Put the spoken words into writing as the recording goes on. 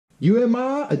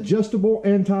UMI adjustable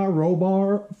anti-roll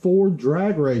bar for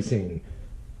drag racing.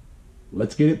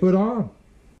 Let's get it put on.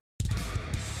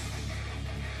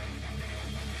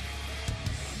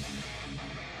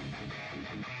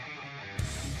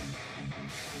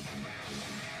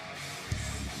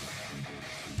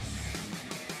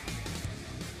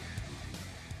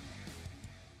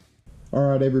 All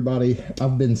right, everybody,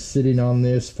 I've been sitting on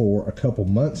this for a couple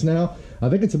months now. I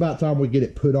think it's about time we get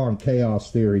it put on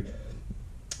Chaos Theory.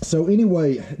 So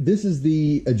anyway, this is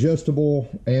the adjustable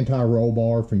anti-roll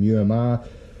bar from UMI.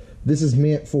 This is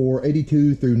meant for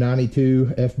 82 through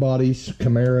 92 F-bodies,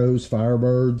 Camaros,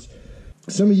 Firebirds.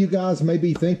 Some of you guys may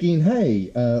be thinking,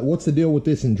 hey, what's the deal with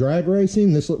this in drag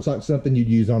racing? This looks like something you'd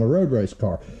use on a road race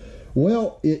car.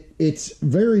 Well, it's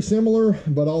very similar,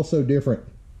 but also different.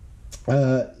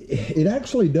 It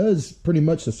actually does pretty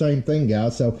much the same thing,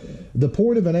 guys. So the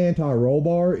point of an anti-roll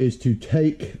bar is to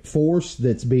take force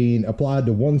that's being applied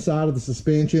to one side of the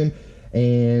suspension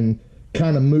and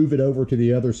kind of move it over to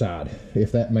the other side,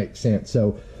 if that makes sense.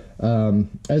 So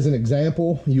as an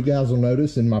example, you guys will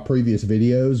notice in my previous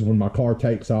videos, when my car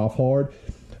takes off hard,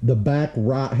 the back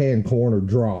right hand corner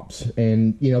drops.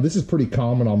 And you know, this is pretty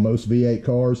common on most V8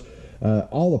 cars.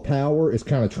 All the power is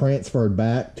kind of transferred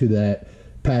back to that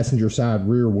passenger side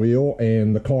rear wheel,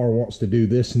 and the car wants to do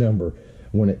this number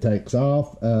when it takes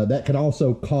off. That can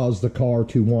also cause the car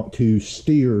to want to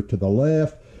steer to the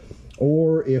left,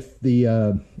 or if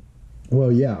the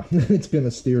well, yeah, it's going to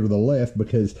steer to the left,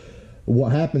 because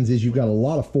what happens is you've got a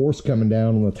lot of force coming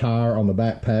down on the tire on the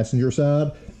back passenger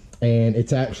side, and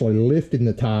it's actually lifting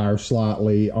the tire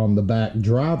slightly on the back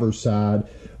driver's side,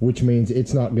 which means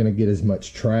it's not going to get as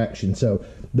much traction. So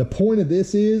the point of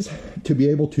this is to be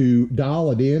able to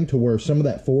dial it in to where some of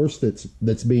that force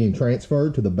that's being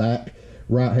transferred to the back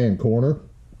right-hand corner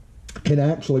can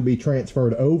actually be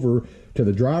transferred over to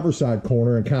the driver's side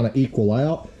corner and kind of equal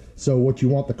out. So what you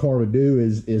want the car to do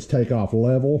is take off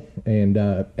level and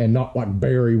not like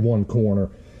bury one corner.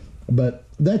 But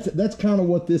that's kind of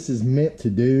what this is meant to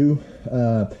do.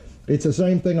 It's the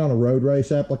same thing on a road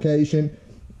race application,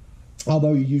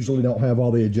 although you usually don't have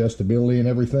all the adjustability and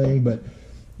everything, but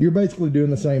you're basically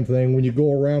doing the same thing. When you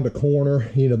go around a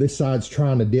corner, you know, this side's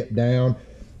trying to dip down.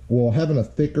 Well, having a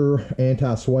thicker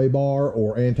anti-sway bar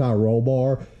or anti-roll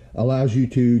bar allows you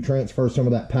to transfer some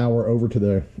of that power over to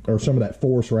the, or some of that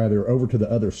force rather, over to the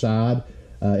other side,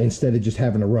 instead of just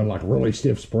having to run like really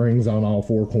stiff springs on all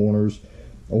four corners.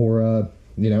 Or,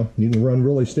 you know, you can run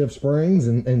really stiff springs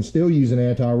and still use an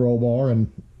anti-roll bar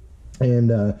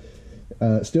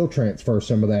and still transfer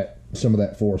some of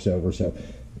that force over. So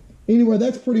anyway,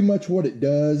 that's pretty much what it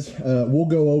does. We'll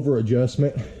go over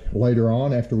adjustment later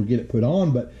on after we get it put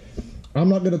on, but I'm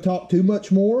not going to talk too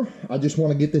much more. I just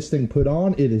want to get this thing put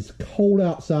on. It is cold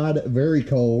outside, very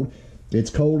cold. It's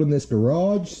cold in this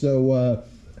garage, so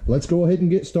let's go ahead and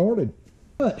get started.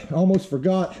 But I almost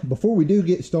forgot, before we do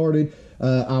get started,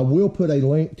 I will put a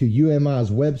link to UMI's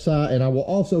website, and I will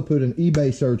also put an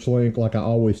eBay search link, like I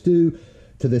always do,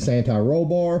 to this anti-roll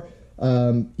bar.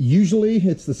 Usually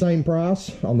it's the same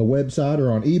price on the website or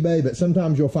on eBay, but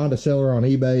sometimes you'll find a seller on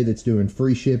eBay that's doing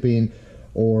free shipping,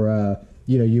 or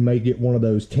you know, you may get one of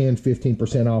those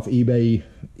 10-15% off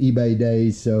eBay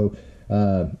days, so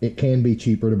it can be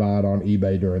cheaper to buy it on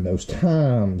eBay during those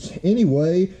times.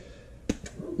 Anyway,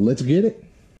 let's get it.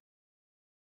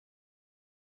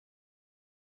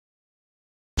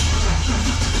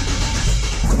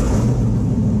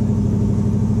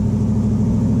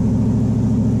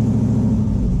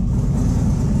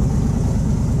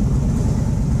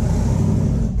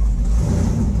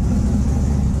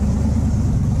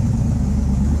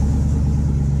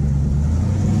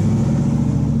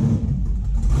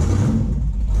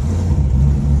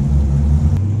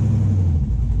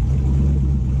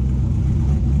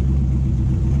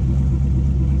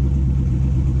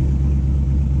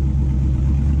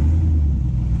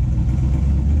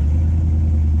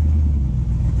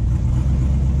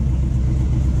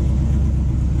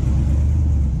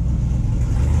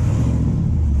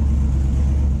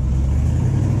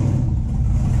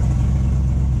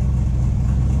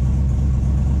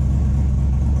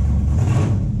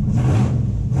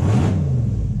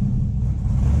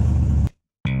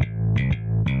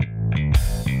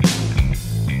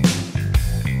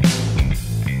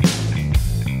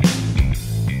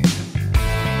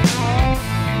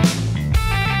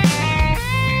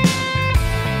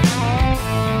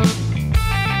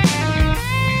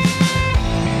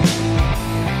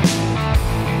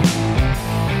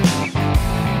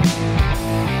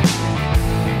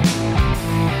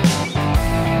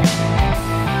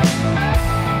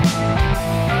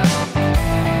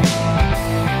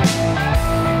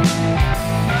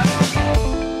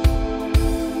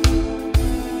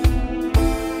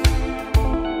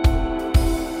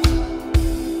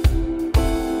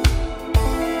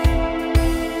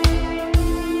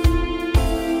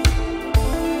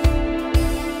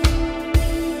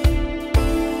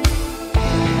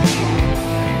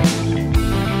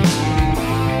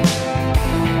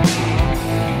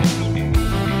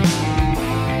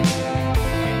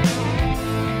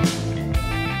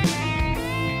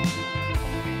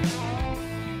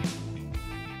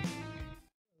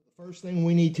 First thing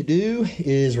we need to do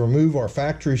is remove our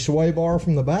factory sway bar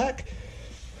from the back.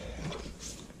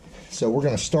 So we're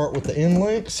going to start with the end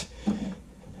links.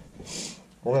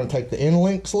 We're going to take the end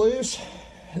links loose.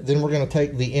 Then we're going to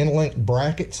take the end link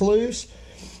brackets loose.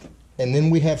 And then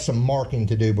we have some marking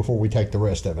to do before we take the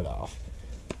rest of it off.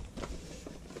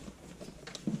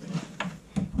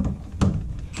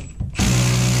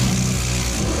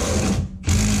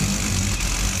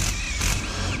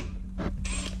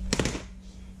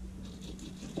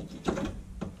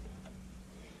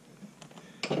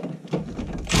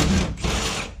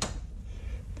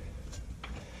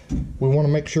 We want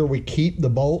to make sure we keep the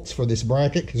bolts for this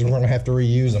bracket because we're going to have to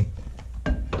reuse them.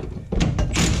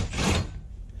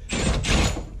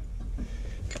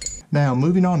 Now,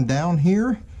 moving on down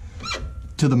here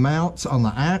to the mounts on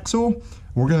the axle,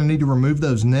 we're going to need to remove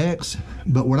those necks.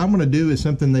 But what I'm going to do is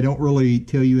something they don't really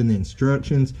tell you in the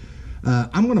instructions.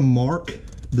 I'm going to mark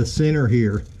the center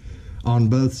here on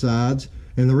both sides.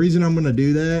 And the reason I'm going to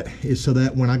do that is so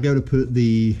that when I go to put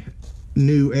the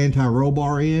new anti-roll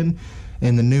bar in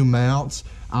and the new mounts,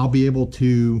 I'll be able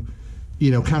to,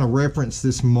 you know, kind of reference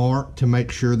this mark to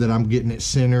make sure that I'm getting it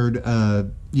centered,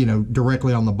 you know,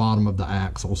 directly on the bottom of the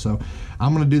axle. So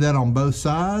I'm going to do that on both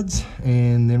sides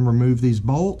and then remove these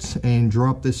bolts and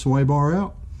drop this sway bar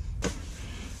out.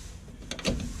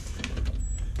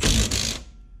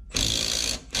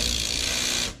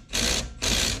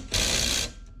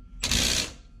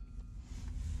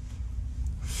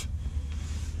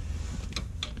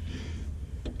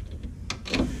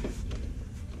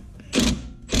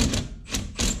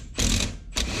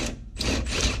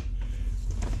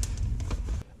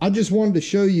 I just wanted to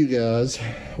show you guys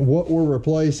what we're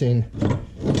replacing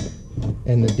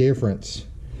and the difference.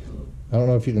 I don't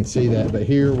know if you can see that, but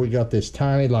here we got this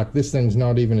tiny, like this thing's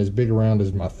not even as big around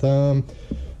as my thumb.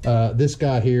 This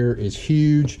guy here is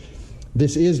huge.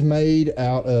 This is made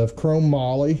out of chrome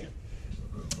moly,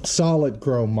 solid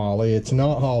chrome moly. It's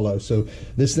not hollow, so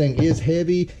this thing is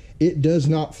heavy. It does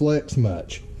not flex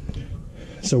much.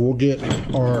 So we'll get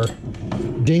our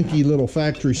dinky little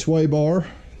factory sway bar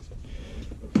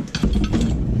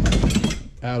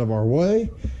out of our way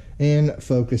and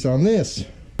focus on this.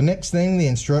 The next thing the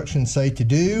instructions say to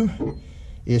do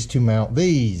is to mount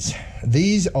these.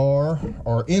 These are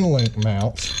our end link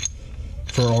mounts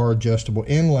for our adjustable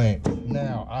end link.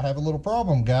 Now, I have a little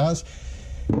problem, guys.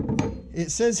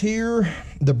 It says here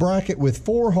the bracket with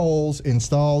 4 holes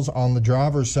installs on the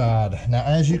driver's side. Now,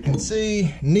 as you can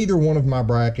see, neither one of my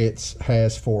brackets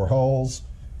has 4 holes.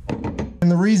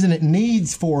 And the reason it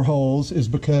needs 4 holes is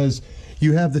because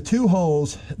you have the 2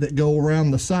 holes that go around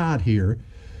the side here,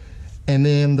 and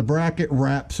then the bracket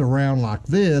wraps around like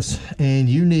this, and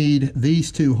you need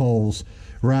these 2 holes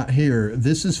right here.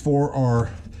 This is for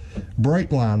our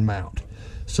brake line mount.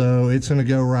 So it's gonna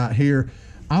go right here.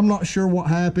 I'm not sure what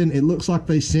happened. It looks like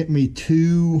they sent me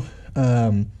two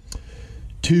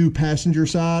passenger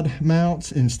side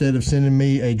mounts instead of sending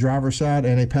me a driver side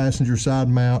and a passenger side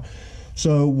mount.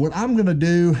 So what I'm gonna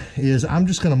do is I'm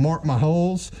just gonna mark my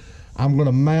holes. I'm going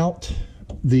to mount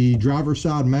the driver's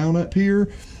side mount up here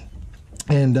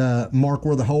and mark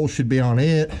where the hole should be on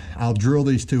it. I'll drill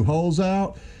these 2 holes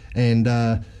out and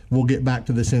we'll get back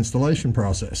to this installation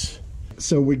process.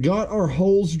 So we got our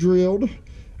holes drilled.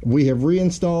 We have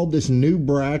reinstalled this new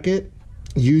bracket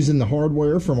using the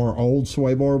hardware from our old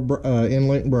sway bar end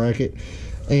link bracket.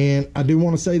 And I do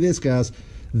want to say this, guys.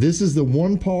 This is the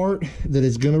one part that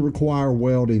is going to require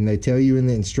welding. They tell you in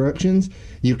the instructions.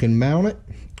 You can mount it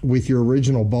with your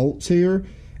original bolts here,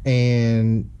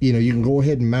 and you know, you can go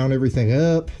ahead and mount everything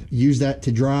up, use that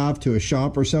to drive to a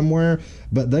shop or somewhere,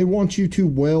 but they want you to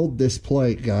weld this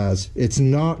plate, guys. It's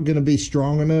not going to be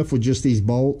strong enough with just these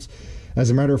bolts. As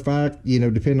a matter of fact, you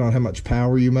know, depending on how much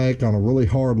power you make on a really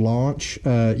hard launch,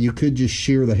 you could just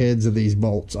shear the heads of these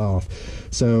bolts off.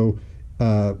 So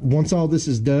once all this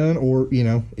is done, or you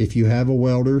know, if you have a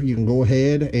welder, you can go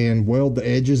ahead and weld the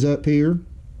edges up here.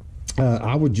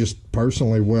 I would just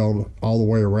personally weld all the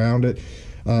way around it.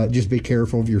 Just be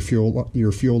careful of your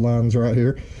fuel lines right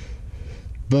here.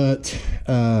 But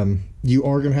you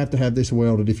are going to have this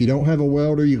welded. If you don't have a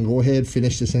welder, you can go ahead,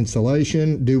 finish this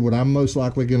installation, do what I'm most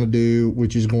likely going to do,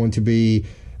 which is going to be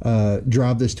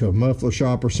drive this to a muffler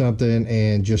shop or something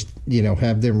and just, you know,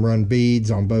 have them run beads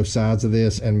on both sides of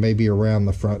this and maybe around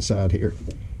the front side here.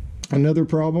 Another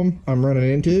problem I'm running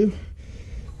into.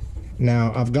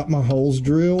 Now, I've got my holes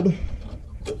drilled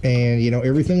and, you know,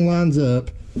 everything lines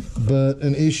up, but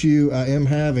an issue I am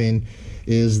having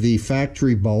is the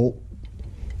factory bolt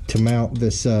to mount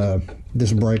this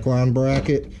this brake line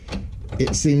bracket.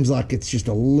 It seems like it's just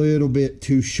a little bit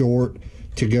too short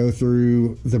to go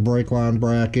through the brake line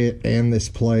bracket and this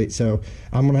plate, so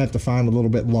I'm gonna have to find a little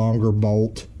bit longer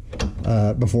bolt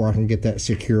before I can get that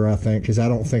secure, I think, because I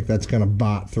don't think that's gonna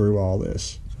bite through all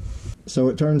this. So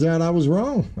it turns out I was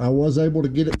wrong. I was able to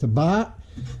get it to bite.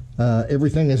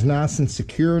 Everything is nice and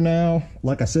secure now.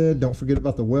 Like I said, don't forget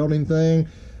about the welding thing.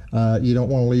 You don't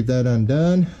want to leave that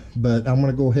undone, but I'm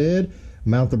going to go ahead,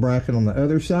 mount the bracket on the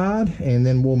other side, and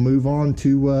then we'll move on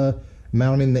to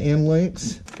mounting the end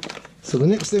links. So the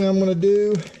next thing I'm going to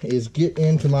do is get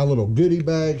into my little goodie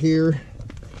bag here,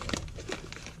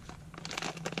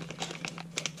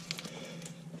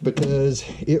 because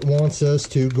it wants us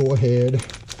to go ahead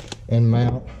and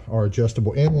mount our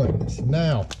adjustable end links.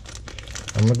 Now,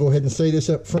 I'm going to go ahead and say this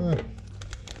up front.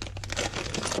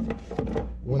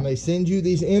 When they send you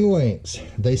these end links,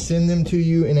 they send them to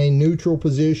you in a neutral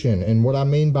position. And what I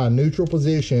mean by neutral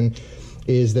position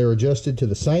is they're adjusted to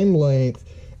the same length,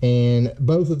 and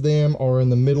both of them are in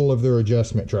the middle of their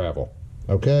adjustment travel.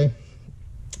 Okay?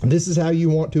 This is how you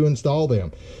want to install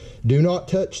them. Do not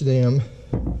touch them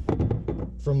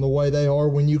from the way they are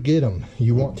when you get them.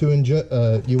 You want to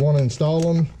install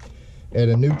them at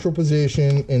a neutral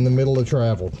position in the middle of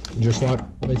travel, just like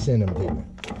they send them to you.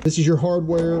 This is your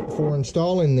hardware for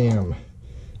installing them.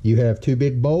 You have two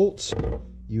big bolts.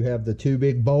 You have the two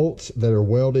big bolts that are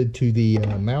welded to the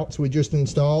mounts we just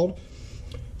installed.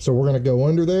 So we're going to go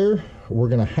under there. We're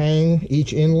going to hang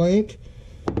each end link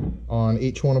on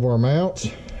each one of our mounts,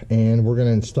 and we're going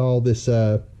to install this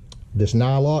this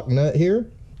nylock nut here.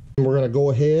 And we're going to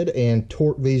go ahead and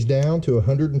torque these down to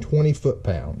 120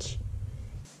 foot-pounds.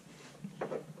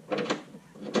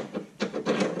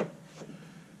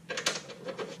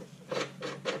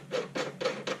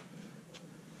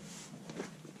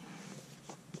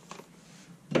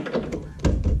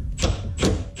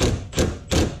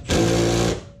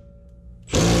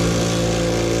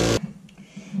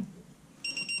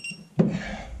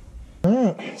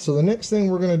 Alright, so the next thing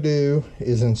we're going to do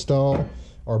is install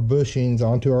our bushings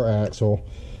onto our axle.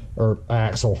 We're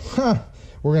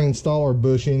going to install our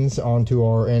bushings onto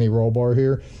our anti-roll bar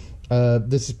here.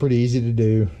 This is pretty easy to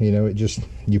do. You know,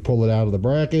 you pull it out of the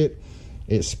bracket,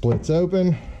 it splits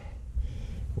open,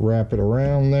 wrap it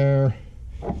around there,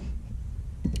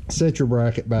 set your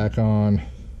bracket back on.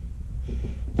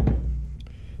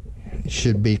 It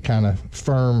should be kind of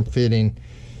firm fitting,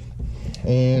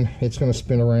 and it's going to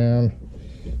spin around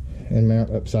and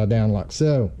mount upside down like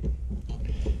so.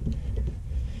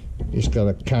 You just got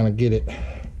to kind of get it,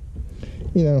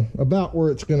 you know, about where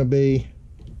it's going to be.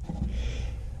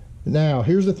 Now,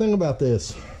 here's the thing about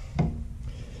this.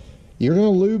 You're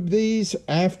going to lube these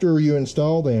after you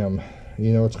install them.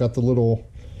 You know, it's got the little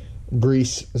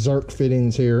grease zerk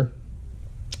fittings here,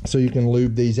 so you can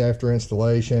lube these after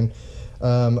installation.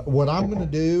 What I'm going to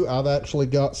do, I've actually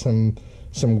got some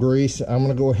grease. I'm going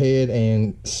to go ahead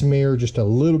and smear just a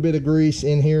little bit of grease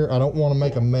in here. I don't want to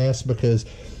make a mess because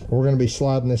we're going to be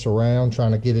sliding this around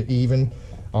trying to get it even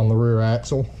on the rear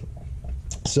axle.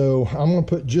 So I'm going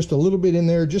to put just a little bit in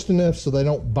there, just enough so they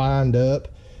don't bind up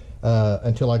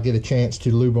until I get a chance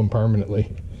to lube them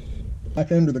permanently.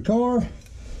 Back under the car,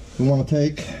 we want to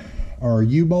take our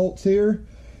U-bolts here,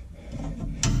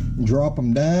 drop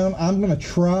them down. I'm going to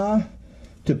try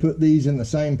to put these in the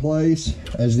same place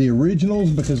as the originals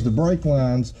because the brake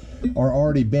lines are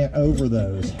already bent over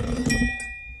those.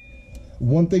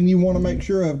 One thing you want to make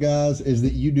sure of, guys, is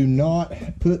that you do not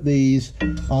put these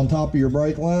on top of your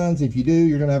brake lines. If you do,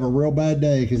 you're going to have a real bad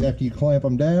day, because after you clamp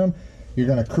them down, you're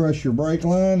going to crush your brake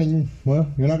line and, well,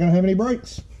 you're not going to have any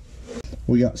brakes.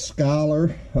 We got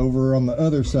Skylar over on the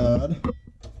other side.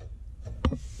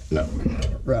 No,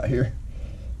 right here.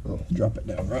 We'll drop it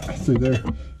down right through there.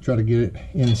 Try to get it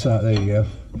inside. There you go.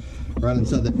 Right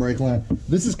inside that brake line.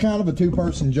 This is kind of a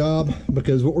two-person job,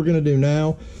 because what we're going to do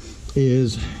now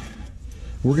is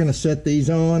we're going to set these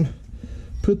on,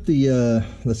 put the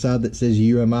side that says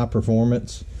UMI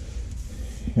Performance.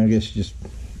 I guess just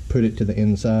put it to the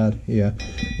inside. Yeah,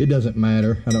 it doesn't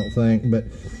matter, I don't think. But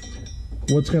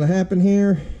what's going to happen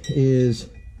here is,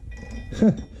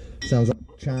 sounds like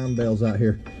chime bells out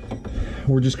here.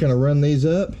 We're just going to run these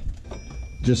up,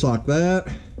 just like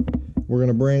that. We're going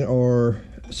to bring our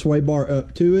sway bar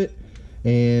up to it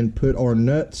and put our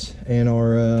nuts and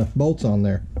our bolts on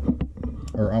there.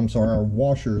 Or I'm sorry, our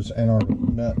washers and our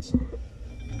nuts.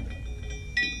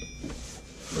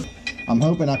 I'm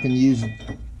hoping I can use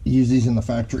these in the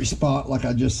factory spot like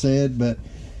I just said, but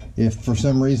if for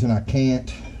some reason I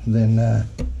can't, then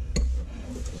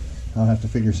I'll have to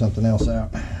figure something else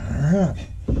out. All right,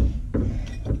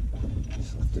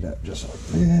 just lift it up just like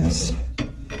this.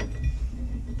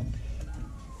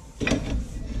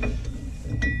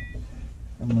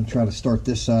 I'm gonna try to start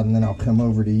this side and then I'll come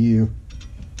over to you.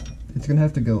 It's gonna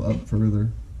have to go up further.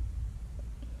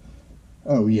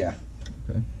 Oh yeah.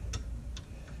 Okay.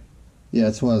 Yeah,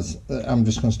 that's what I'm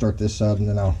just gonna start this side and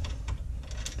then I'll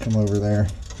come over there.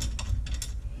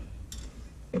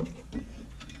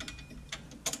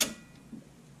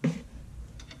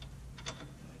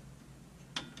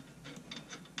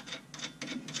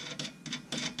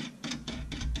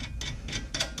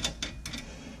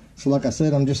 So like I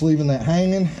said, I'm just leaving that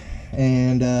hanging,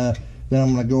 and then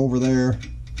I'm going to go over there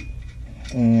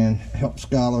and help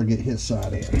Skylar get his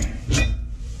side in.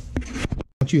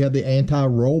 Once you have the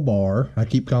anti-roll bar, I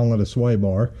keep calling it a sway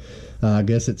bar. I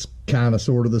guess it's kind of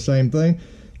sort of the same thing.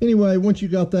 Anyway, once you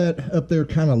got that up there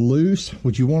kind of loose,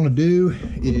 what you want to do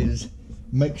is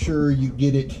make sure you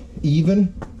get it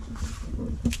even.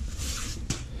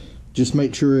 Just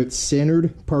make sure it's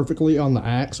centered perfectly on the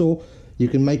axle. You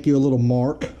can make you a little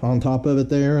mark on top of it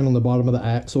there and on the bottom of the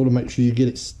axle to make sure you get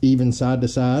it even side to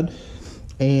side.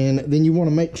 And then you want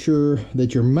to make sure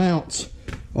that your mounts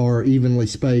are evenly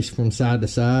spaced from side to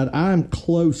side. I'm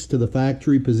close to the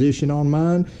factory position on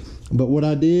mine, but what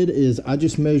I did is I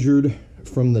just measured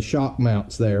from the shock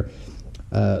mounts there,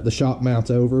 the shock mounts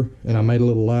over, and I made a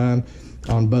little line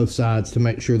on both sides to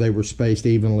make sure they were spaced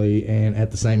evenly and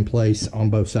at the same place on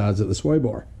both sides of the sway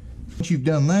bar. Once you've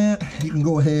done that, you can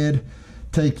go ahead,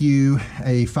 take you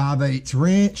a 5/8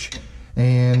 wrench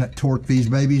and torque these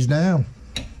babies down.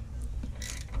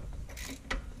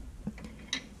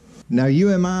 Now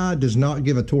UMI does not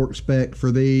give a torque spec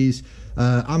for these.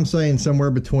 I'm saying somewhere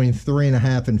between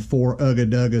 3.5 and 4 Ugga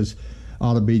Duggas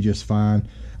ought to be just fine.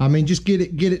 I mean, just get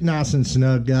it nice and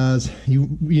snug, guys. You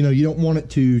know, you don't want it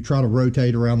to try to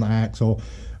rotate around the axle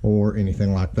or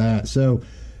anything like that. So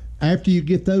after you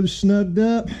get those snugged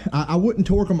up, I wouldn't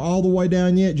torque them all the way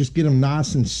down yet. Just get them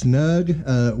nice and snug.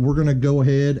 We're going to go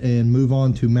ahead and move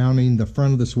on to mounting the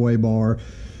front of the sway bar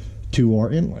to our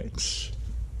end links.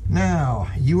 Now,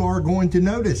 you are going to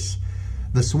notice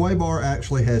the sway bar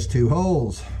actually has 2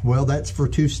 holes. Well, that's for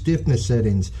 2 stiffness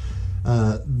settings.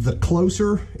 The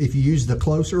closer, if you use the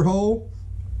closer hole,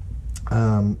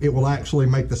 it will actually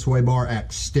make the sway bar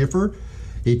act stiffer.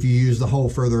 If you use the hole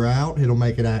further out, it'll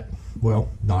make it act, well,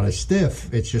 not as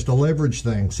stiff. It's just a leverage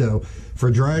thing. So for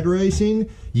drag racing,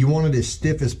 you want it as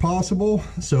stiff as possible.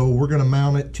 So we're going to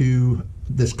mount it to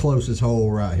this closest hole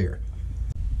right here.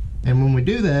 And when we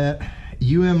do that,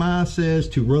 UMI says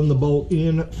to run the bolt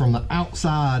in from the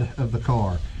outside of the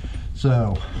car.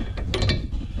 So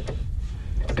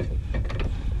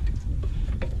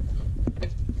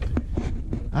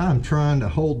I'm trying to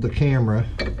hold the camera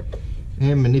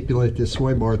and manipulate this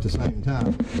sway bar at the same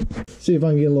time. See if I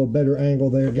can get a little better angle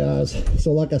there, guys.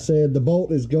 So like I said, the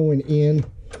bolt is going in.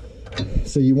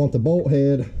 So you want the bolt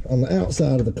head on the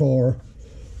outside of the car,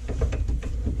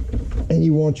 and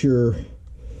you want your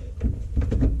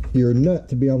nut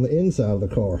to be on the inside of the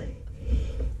car.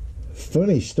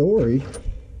 Funny story.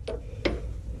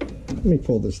 Let me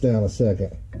pull this down a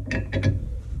second.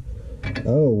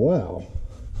 Oh wow,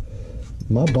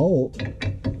 my bolt.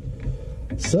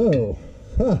 So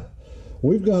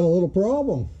we've got a little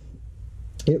problem.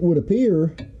 It would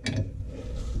appear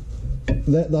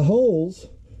that the holes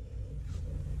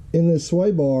in this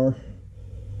sway bar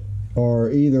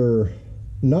are either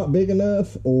not big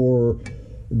enough, or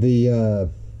the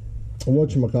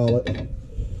whatchamacallit,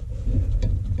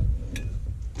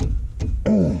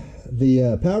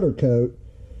 the powder coat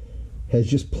has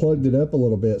just plugged it up a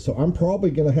little bit. So I'm probably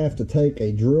going to have to take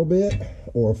a drill bit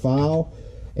or a file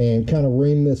and kind of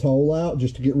ream this hole out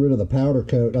just to get rid of the powder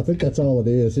coat. I think that's all it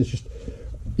is. It's just,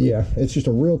 yeah, it's just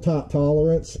a real tight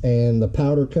tolerance, and the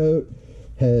powder coat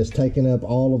has taken up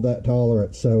all of that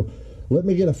tolerance. So let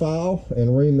me get a file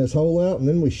and ream this hole out, and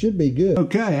then we should be good.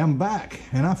 Okay, I'm back,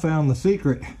 and I found the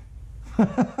secret.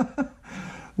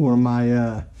 one of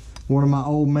my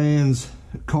old man's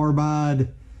carbide,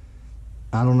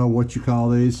 I don't know what you call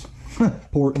these,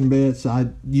 porting bits. I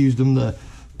used them to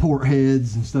port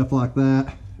heads and stuff like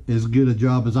that. As good a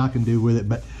job as I can do with it,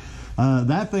 but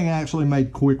that thing actually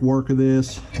made quick work of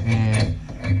this, and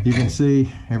you can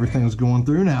see everything's going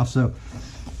through now. So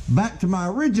back to my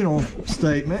original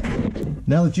statement.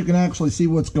 Now that you can actually see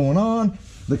what's going on,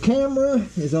 the camera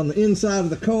is on the inside of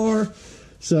the car,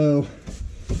 so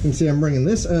you can see I'm bringing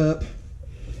this up.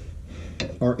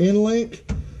 Our end link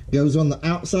goes on the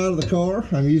outside of the car.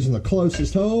 I'm using the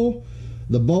closest hole.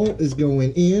 The bolt is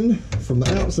going in from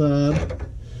the outside,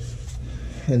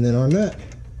 and then our nut.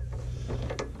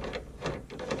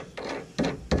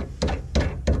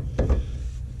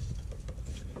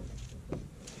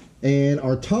 And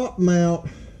our top mount,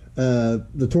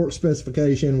 the torque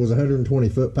specification was 120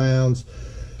 foot-pounds.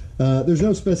 There's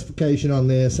no specification on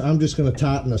this. I'm just going to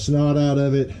tighten the snot out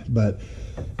of it, but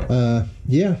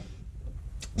yeah.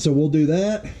 So we'll do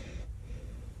that.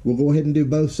 We'll go ahead and do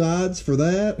both sides for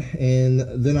that, and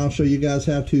then I'll show you guys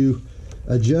how to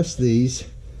adjust these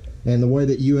and the way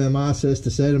that UMI says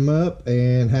to set them up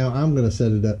and how I'm going to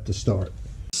set it up to start.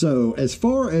 So as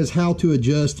far as how to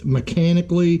adjust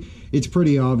mechanically, it's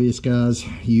pretty obvious, guys.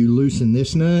 You loosen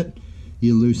this nut,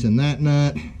 you loosen that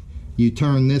nut, you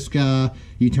turn this guy,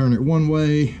 you turn it one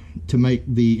way to make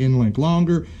the end link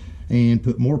longer and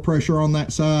put more pressure on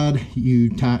that side. You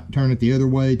turn it the other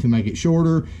way to make it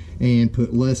shorter and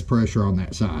put less pressure on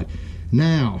that side.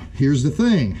 Now, here's the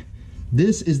thing.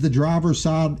 This is the driver's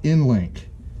side end link.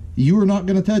 You are not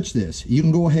going to touch this. You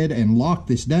can go ahead and lock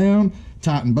this down,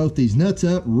 tighten both these nuts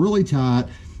up really tight.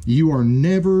 You are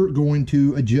never going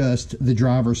to adjust the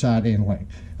driver's side end link.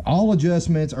 All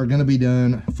adjustments are going to be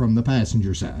done from the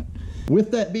passenger side. With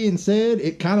that being said,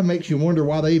 it kind of makes you wonder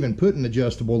why they even put an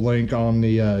adjustable link on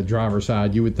the driver's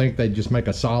side. You would think they'd just make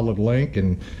a solid link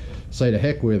and say to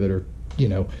heck with it, or, you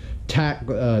know, tack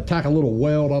a little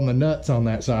weld on the nuts on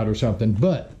that side or something.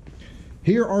 But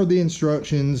here are the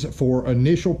instructions for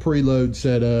initial preload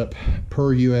setup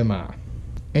per UMI.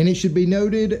 And it should be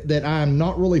noted that I'm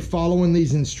not really following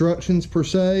these instructions per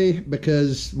se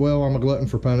because, well, I'm a glutton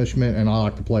for punishment and I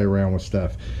like to play around with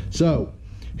stuff. So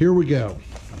here we go.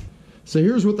 So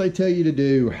here's what they tell you to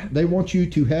do. They want you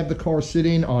to have the car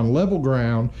sitting on level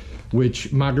ground,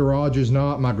 which my garage is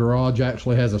not. My garage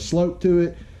actually has a slope to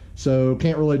it, so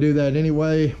can't really do that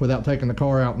anyway without taking the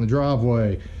car out in the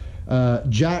driveway.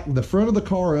 Jack the front of the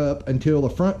car up until the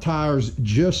front tires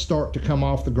just start to come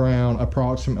off the ground,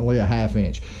 approximately a ½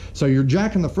 inch. So you're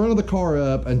jacking the front of the car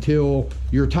up until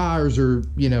your tires are,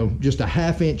 you know, just a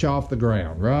 ½ inch off the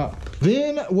ground, right?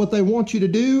 Then what they want you to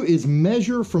do is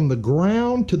measure from the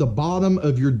ground to the bottom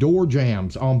of your door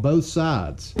jambs on both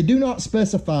sides. They do not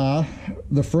specify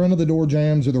the front of the door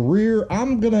jambs or the rear.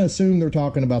 I'm gonna assume they're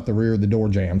talking about the rear of the door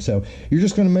jamb. So you're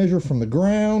just gonna measure from the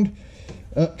ground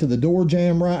up to the door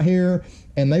jamb right here,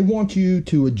 and they want you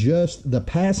to adjust the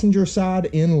passenger side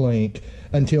end link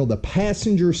until the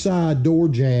passenger side door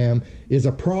jamb is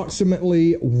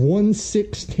approximately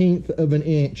 1/16 of an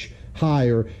inch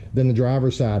higher than the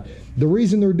driver's side. The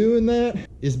reason they're doing that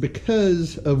is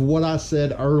because of what I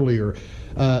said earlier.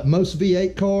 Most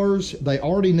V8 cars, they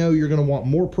already know you're going to want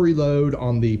more preload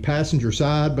on the passenger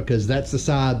side because that's the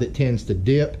side that tends to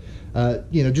dip.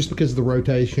 You know, just because of the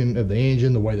rotation of the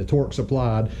engine, the way the torque's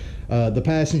applied, the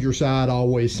passenger side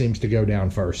always seems to go down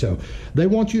first. So they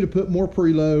want you to put more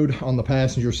preload on the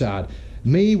passenger side.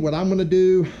 Me, what I'm going to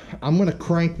do, I'm going to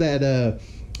crank that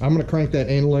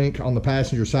end link on the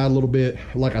passenger side a little bit.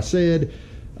 Like I said,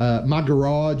 my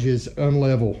garage is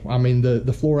unlevel. I mean,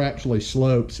 the floor actually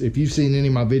slopes. If you've seen any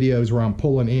of my videos where I'm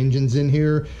pulling engines in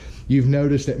here, you've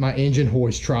noticed that my engine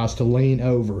hoist tries to lean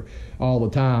over all the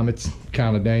time. It's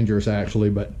kind of dangerous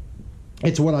actually, but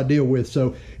it's what I deal with.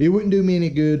 So it wouldn't do me any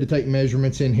good to take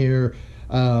measurements in here.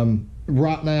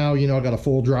 Right now, you know, I got a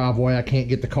full driveway. I can't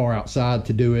get the car outside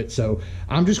to do it. So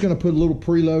I'm just going to put a little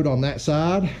preload on that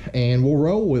side and we'll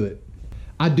roll with it.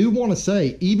 I do want to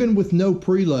say, even with no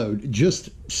preload, just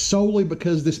solely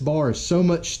because this bar is so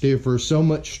much stiffer, so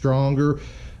much stronger,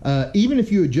 even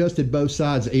if you adjusted both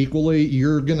sides equally,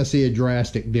 you're going to see a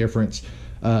drastic difference.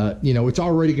 You know, it's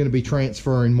already going to be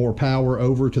transferring more power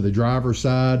over to the driver's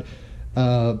side,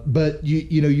 but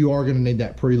you know, you are going to need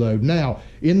that preload. Now,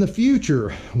 in the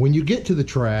future, when you get to the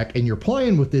track and you're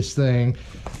playing with this thing,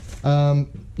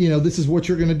 you know, this is what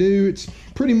you're going to do. It's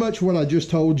pretty much what I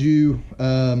just told you.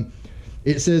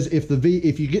 It says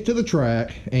if you get to the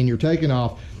track and you're taking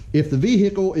off, if the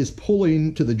vehicle is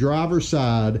pulling to the driver's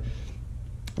side,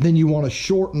 then you want to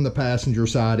shorten the passenger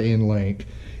side end link.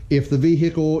 If the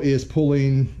vehicle is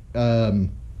pulling to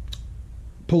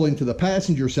the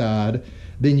passenger side,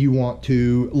 then you want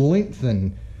to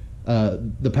lengthen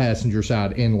the passenger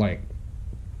side end link.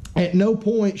 At no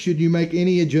point should you make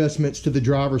any adjustments to the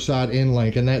driver's side end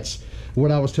link, and that's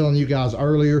what I was telling you guys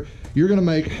earlier. You're going to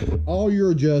make all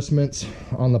your adjustments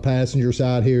on the passenger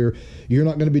side here. You're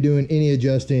not going to be doing any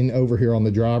adjusting over here on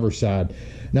the driver's side.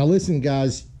 Now listen,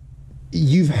 guys,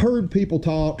 you've heard people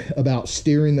talk about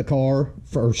steering the car,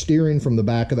 or steering from the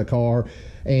back of the car,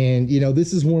 and you know,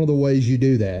 this is one of the ways you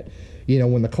do that. You know,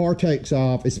 when the car takes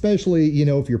off, especially, you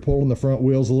know, if you're pulling the front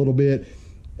wheels a little bit,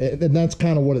 and that's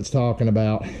kind of what it's talking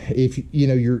about. If you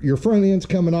know your front end's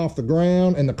coming off the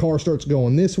ground and the car starts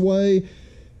going this way,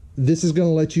 this is going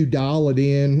to let you dial it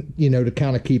in, you know, to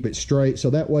kind of keep it straight. So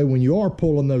that way, when you are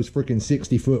pulling those freaking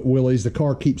 60-foot wheelies, the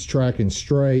car keeps tracking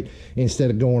straight instead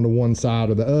of going to one side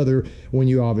or the other when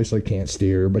you obviously can't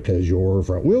steer because your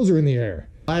front wheels are in the air.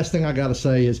 Last thing I got to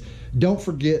say is don't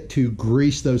forget to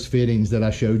grease those fittings that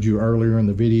I showed you earlier in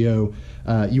the video.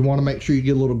 You want to make sure you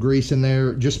get a little grease in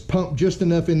there. Just pump just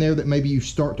enough in there that maybe you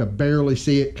start to barely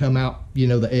see it come out, you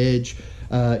know, the edge.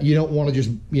 You don't want to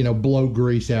just, you know, blow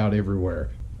grease out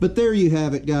everywhere. But there you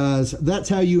have it, guys. That's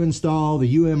how you install the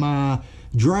UMI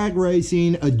drag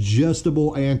racing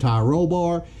adjustable anti-roll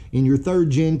bar in your 3rd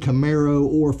gen Camaro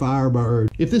or Firebird.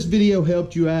 If this video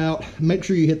helped you out, make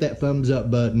sure you hit that thumbs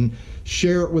up button.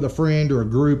 Share it with a friend or a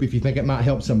group if you think it might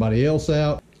help somebody else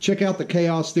out. Check out the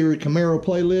Chaos Theory Camaro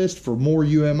playlist for more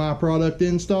UMI product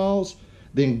installs.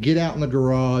 Then get out in the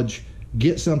garage,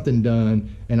 get something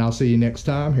done, and I'll see you next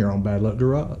time here on Bad Luck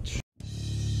Garage.